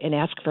out and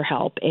ask for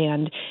help.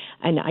 And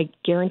I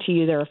guarantee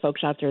you there are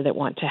folks out there that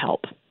want to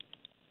help.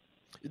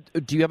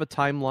 Do you have a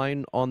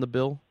timeline on the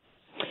bill?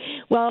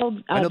 Well,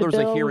 I know there was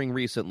a hearing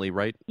recently,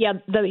 right? Yeah,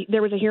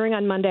 there was a hearing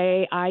on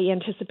Monday. I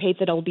anticipate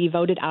that it'll be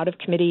voted out of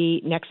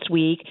committee next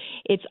week.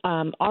 It's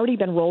already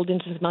been rolled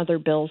into some other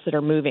bills that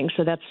are moving,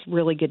 so that's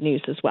really good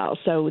news as well.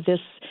 So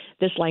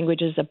this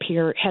language has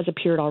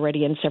appeared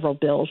already in several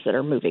bills that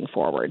are moving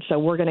forward. So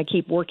we're going to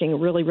keep working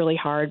really, really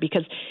hard,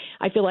 because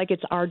I feel like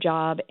it's our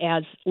job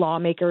as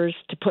lawmakers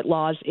to put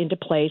laws into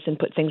place and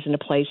put things into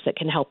place that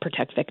can help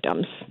protect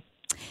victims.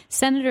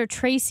 Senator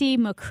Tracy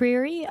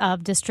McCreery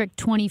of District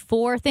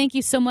 24, thank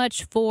you so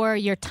much for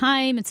your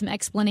time and some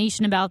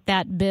explanation about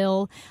that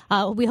bill.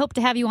 We hope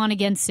to have you on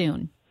again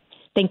soon.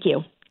 Thank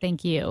you.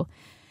 Thank you.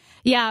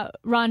 Yeah,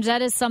 Ron,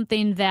 that is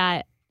something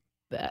that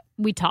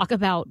we talk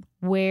about,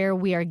 where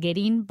we are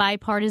getting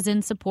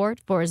bipartisan support.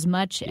 For as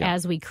much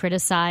as we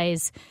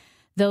criticize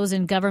those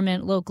in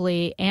government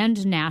locally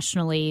and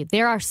nationally,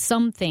 there are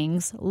some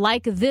things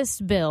like this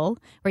bill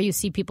where you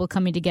see people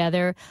coming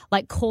together,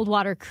 like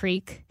Coldwater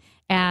Creek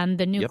and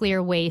the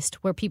nuclear waste,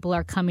 where people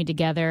are coming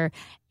together.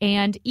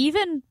 And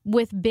even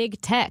with big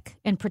tech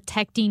and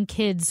protecting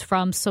kids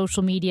from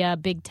social media,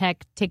 big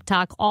tech,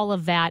 TikTok, all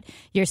of that,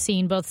 you're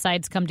seeing both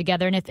sides come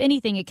together. And if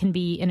anything, it can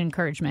be an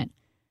encouragement.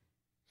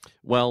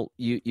 Well,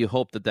 you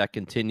hope that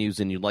continues,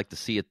 and you'd like to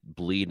see it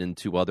bleed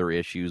into other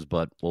issues,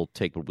 but we'll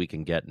take what we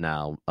can get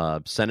now.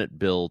 Senate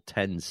Bill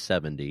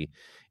 1070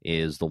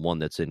 is the one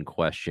that's in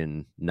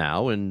question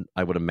now, and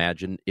I would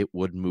imagine it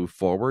would move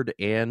forward,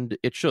 and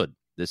it should.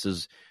 This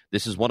is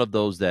one of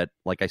those that,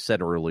 like I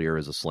said earlier,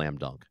 is a slam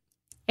dunk.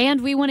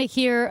 And we want to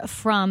hear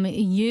from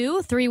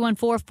you,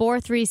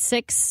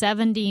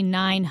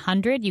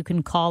 314-436-7900. You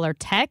can call or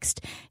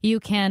text. You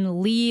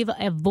can leave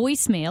a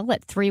voicemail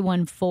at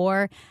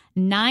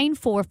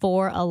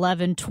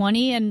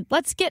 314-944-1120. And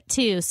let's get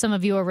to some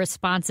of your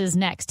responses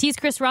next. He's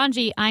Chris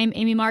Ranji. I'm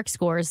Amy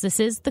Markscores. This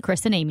is The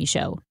Chris and Amy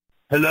Show.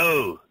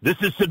 Hello, this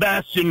is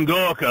Sebastian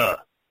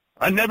Gorka.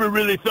 I never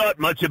really thought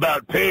much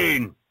about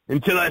pain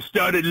until I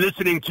started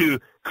listening to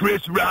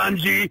Chris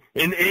Ranji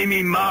and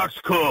Amy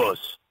Markscores.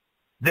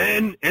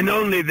 Then and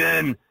only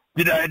then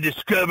did I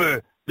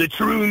discover the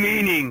true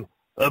meaning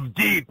of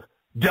deep,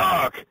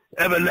 dark,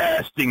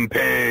 everlasting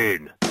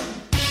pain.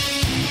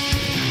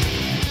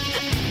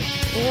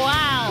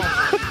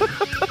 Wow.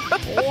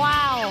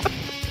 Wow.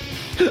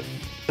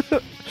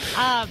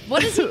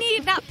 What does he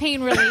need? Not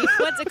pain relief.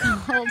 What's it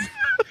called?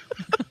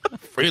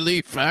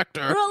 Relief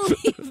factor.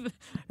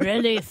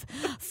 Relief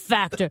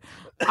factor.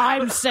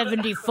 I'm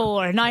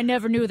 74, and I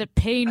never knew that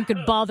pain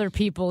could bother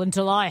people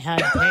until I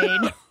had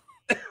pain.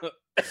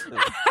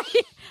 Wow.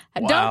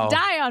 Don't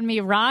die on me,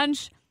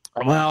 Ranj.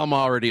 Well, I'm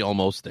already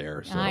almost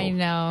there. So I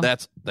know.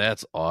 That's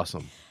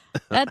awesome.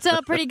 That's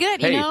pretty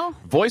good, hey, you know?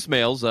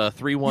 Voicemails,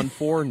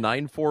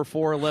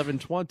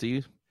 314-944-1120.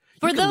 You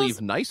can leave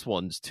nice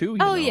ones, too.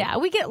 Yeah,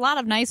 we get a lot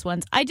of nice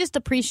ones. I just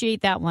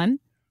appreciate that one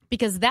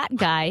because that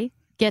guy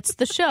gets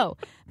the show.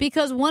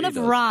 Because one of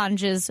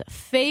Ranj's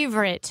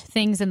favorite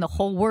things in the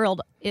whole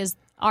world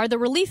are the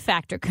Relief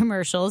Factor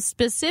commercials.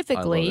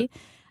 Specifically,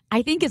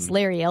 I think it's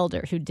Larry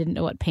Elder who didn't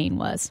know what pain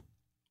was.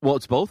 Well,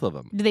 it's both of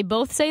them. Do they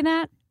both say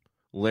that?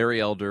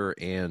 Larry Elder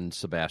and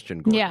Sebastian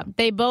Gorka. Yeah,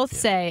 they both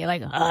say,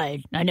 like,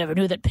 I never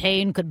knew that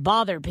pain could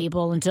bother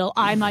people until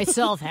I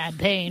myself had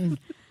pain.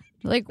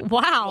 Like,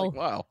 wow.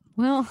 Wow.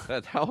 Well,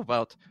 how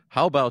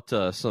about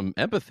some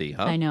empathy,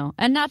 huh? I know.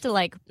 And not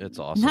to it's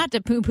awesome. Not to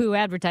poo-poo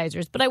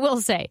advertisers, but I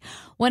will say,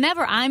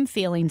 whenever I'm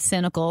feeling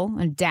cynical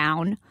and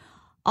down,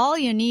 all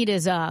you need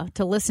is to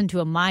listen to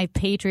a My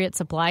Patriot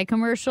Supply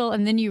commercial,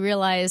 and then you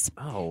realize,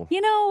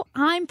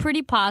 I'm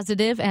pretty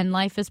positive and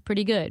life is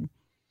pretty good.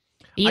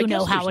 You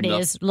know how it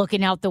is,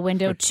 looking out the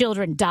window,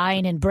 children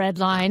dying in bread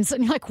lines,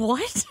 and you're like,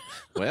 what?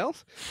 Well,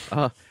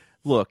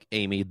 look,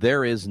 Amy,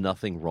 there is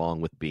nothing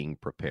wrong with being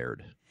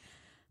prepared.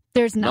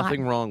 There's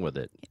nothing wrong with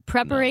it.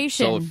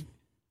 Preparation. No.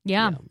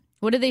 Yeah.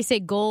 What do they say?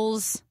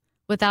 Goals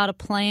without a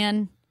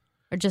plan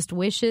are just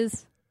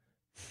wishes?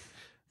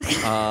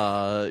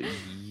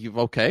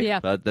 Okay.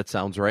 Yeah. That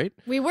sounds right.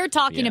 We were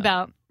talking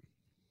about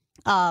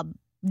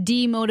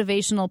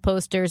demotivational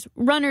posters.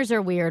 Runners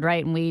are weird,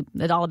 right? And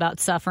it's all about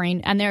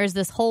suffering. And there's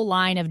this whole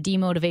line of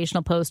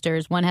demotivational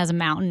posters. One has a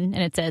mountain,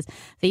 and it says,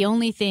 the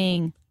only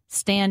thing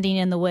standing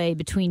in the way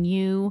between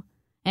you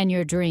and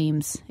your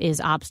dreams is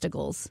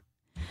obstacles.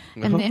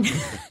 And then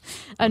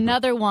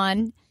another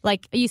one,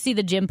 like you see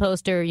the gym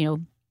poster,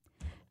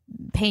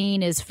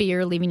 pain is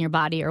fear leaving your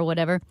body or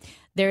whatever.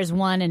 There's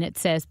one, and it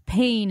says,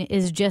 pain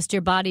is just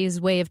your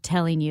body's way of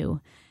telling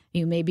you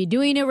may be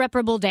doing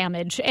irreparable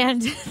damage.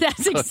 And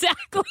that's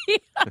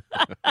exactly.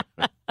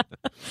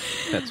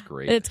 That's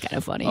great. It's kind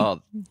of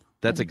funny.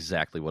 That's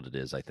exactly what it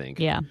is, I think.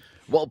 Yeah.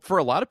 Well, for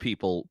a lot of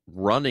people,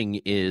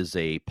 running is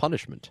a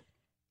punishment.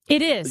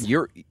 It is.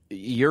 You're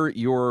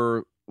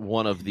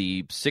one of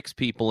the 6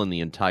 people in the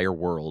entire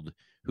world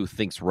who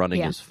thinks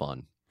running is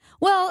fun.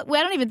 Well,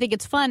 I don't even think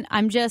it's fun.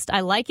 I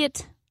like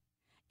it.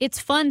 It's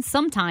fun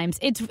sometimes.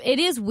 It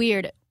is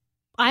weird.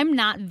 I'm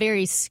not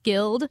very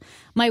skilled.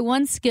 My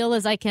one skill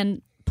is I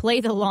can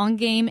play the long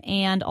game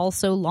and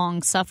also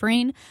long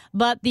suffering.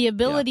 But the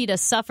ability to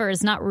suffer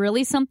is not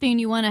really something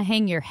you want to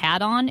hang your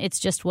hat on. It's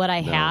just what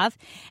I have.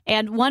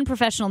 And one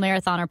professional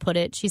marathoner put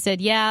it. She said,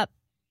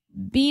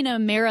 being a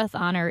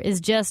marathoner is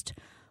just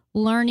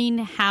learning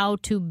how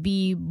to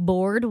be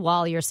bored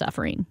while you're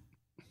suffering.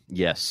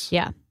 Yes.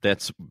 Yeah.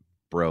 That's,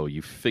 bro,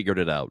 you figured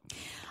it out.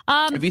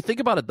 If you think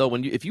about it, though,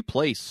 if you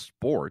play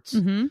sports,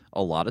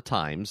 a lot of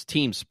times,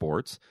 team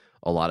sports,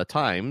 a lot of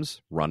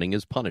times, running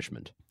is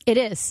punishment. It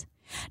is.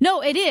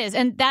 No, it is.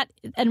 And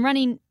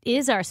running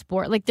is our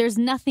sport. Like, there's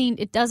nothing,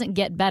 it doesn't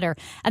get better.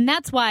 And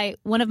that's why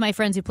one of my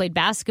friends who played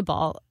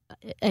basketball,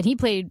 and he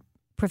played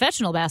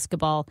professional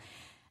basketball,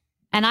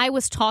 and I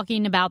was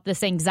talking about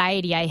this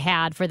anxiety I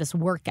had for this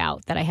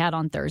workout that I had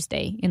on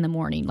Thursday in the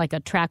morning, like a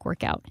track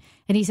workout.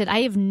 And he said,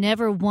 I have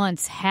never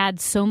once had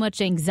so much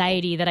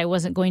anxiety that I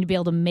wasn't going to be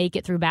able to make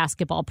it through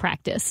basketball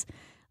practice.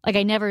 Like,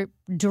 I never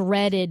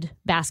dreaded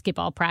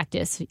basketball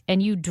practice.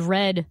 And you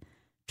dread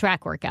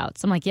track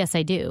workouts. I'm like, yes,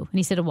 I do. And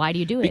he said, why do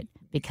you do it?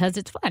 Because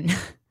it's fun.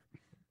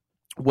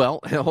 Well,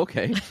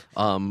 okay.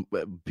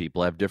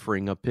 People have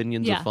differing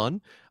opinions of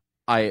fun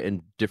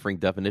and differing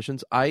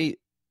definitions.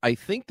 I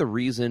think the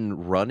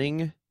reason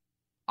running,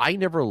 I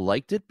never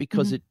liked it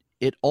because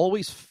it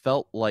always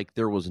felt like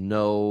there was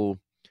no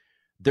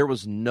there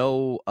was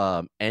no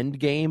end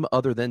game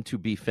other than to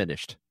be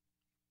finished.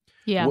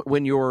 Yeah.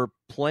 When you're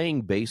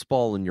playing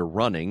baseball and you're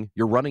running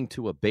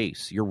to a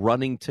base. You're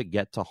running to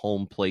get to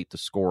home plate to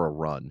score a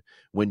run.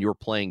 When you're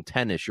playing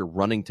tennis, you're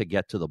running to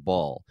get to the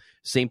ball.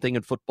 Same thing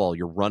in football.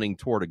 You're running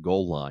toward a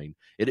goal line.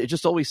 It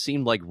just always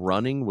seemed like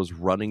running was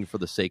running for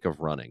the sake of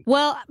running.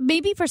 Well,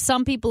 maybe for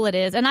some people it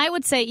is. And I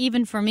would say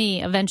even for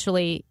me,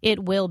 eventually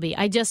it will be.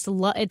 I just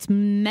it's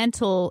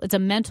mental. It's a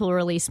mental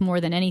release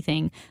more than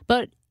anything.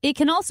 But it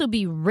can also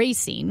be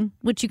racing,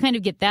 which you kind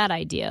of get that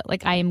idea.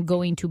 Like, I am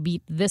going to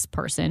beat this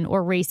person,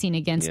 or racing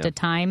against a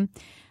time.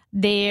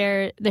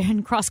 They're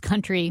in cross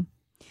country.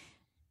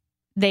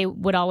 There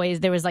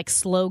was like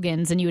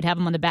slogans, and you would have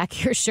them on the back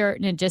of your shirt,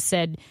 and it just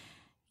said,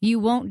 "You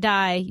won't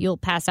die, you'll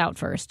pass out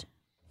first."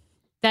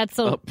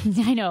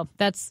 I know,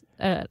 that's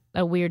a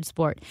weird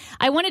sport.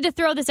 I wanted to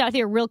throw this out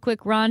here real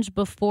quick, Ranj,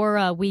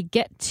 before we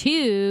get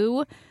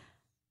to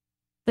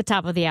the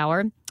top of the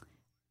hour.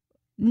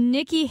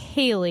 Nikki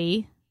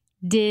Haley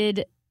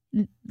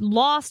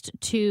lost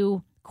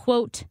to,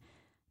 quote,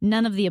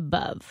 none of the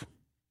above.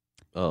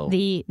 Oh.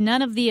 The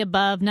none of the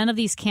above, none of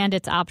these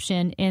candidates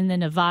option in the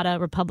Nevada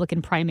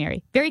Republican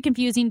primary. Very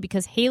confusing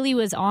because Haley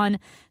was on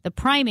the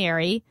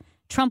primary.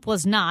 Trump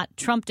was not.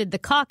 Trump did the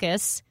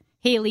caucus.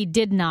 Haley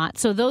did not.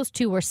 So those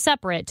two were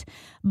separate.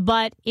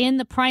 But in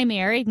the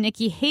primary,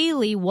 Nikki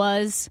Haley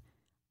was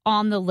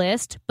on the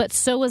list, but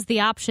so was the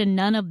option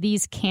none of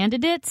these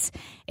candidates.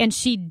 And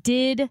she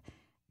did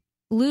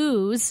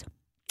lose.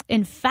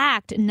 In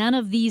fact, none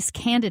of these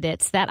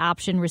candidates, that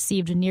option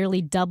received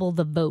nearly double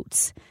the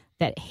votes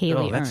that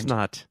Haley earned. That's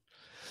not.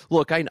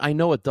 Look, I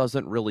know it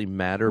doesn't really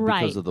matter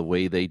because of the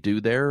way they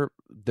do their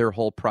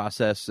whole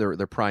process,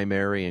 their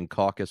primary and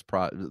caucus.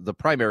 The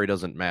primary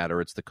doesn't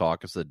matter; it's the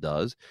caucus that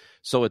does.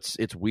 So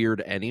it's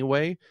weird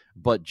anyway.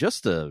 But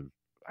just I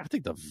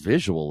think the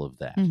visual of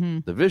that,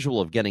 the visual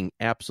of getting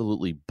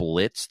absolutely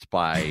blitzed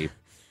by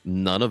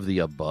none of the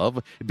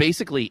above,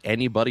 basically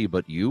anybody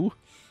but you.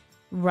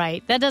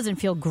 Right. That doesn't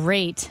feel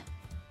great.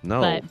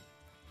 No. But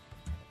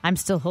I'm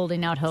still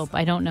holding out hope.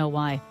 I don't know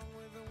why.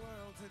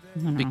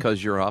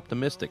 Because you're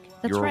optimistic.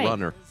 That's you're right. a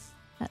runner.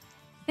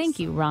 Thank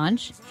you,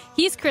 Ranj.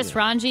 He's Chris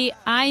Ranji.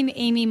 I'm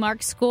Amy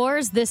Mark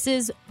Scores. This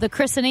is the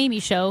Chris and Amy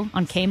Show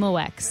on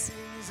KMOX.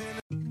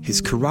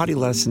 His karate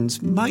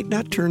lessons might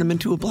not turn him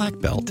into a black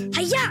belt.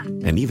 Hi-ya!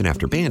 And even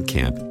after band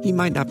camp, he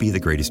might not be the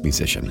greatest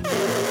musician.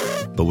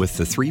 But with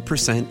the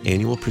 3%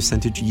 annual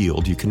percentage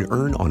yield you can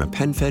earn on a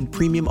PenFed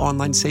premium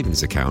online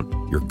savings account,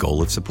 your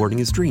goal of supporting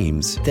his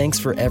dreams... Thanks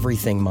for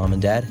everything, Mom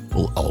and Dad.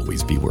 ...will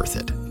always be worth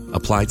it.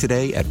 Apply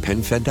today at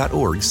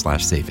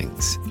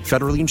PenFed.org/savings.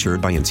 Federally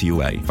insured by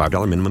NCUA.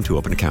 $5 minimum to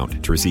open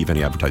account. To receive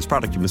any advertised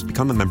product, you must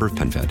become a member of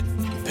PenFed.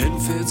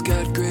 PenFed's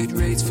got great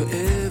rates for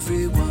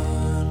everyone.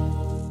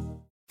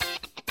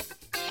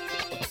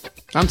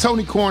 I'm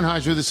Tony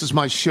Kornheiser. This is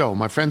my show.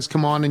 My friends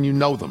come on and you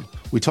know them.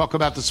 We talk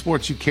about the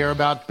sports you care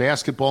about,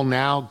 basketball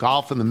now,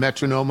 golf, and the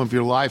metronome of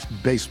your life,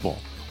 baseball.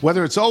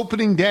 Whether it's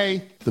opening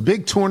day, the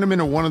big tournament,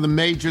 or one of the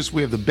majors,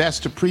 we have the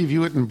best to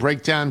preview it and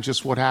break down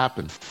just what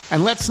happened.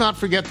 And let's not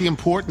forget the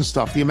important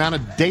stuff, the amount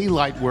of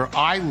daylight where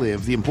I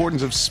live, the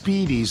importance of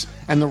Speedies,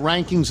 and the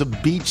rankings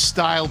of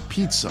beach-style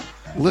pizza.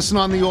 Listen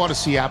on the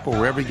Odyssey app or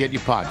wherever you get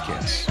your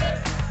podcasts.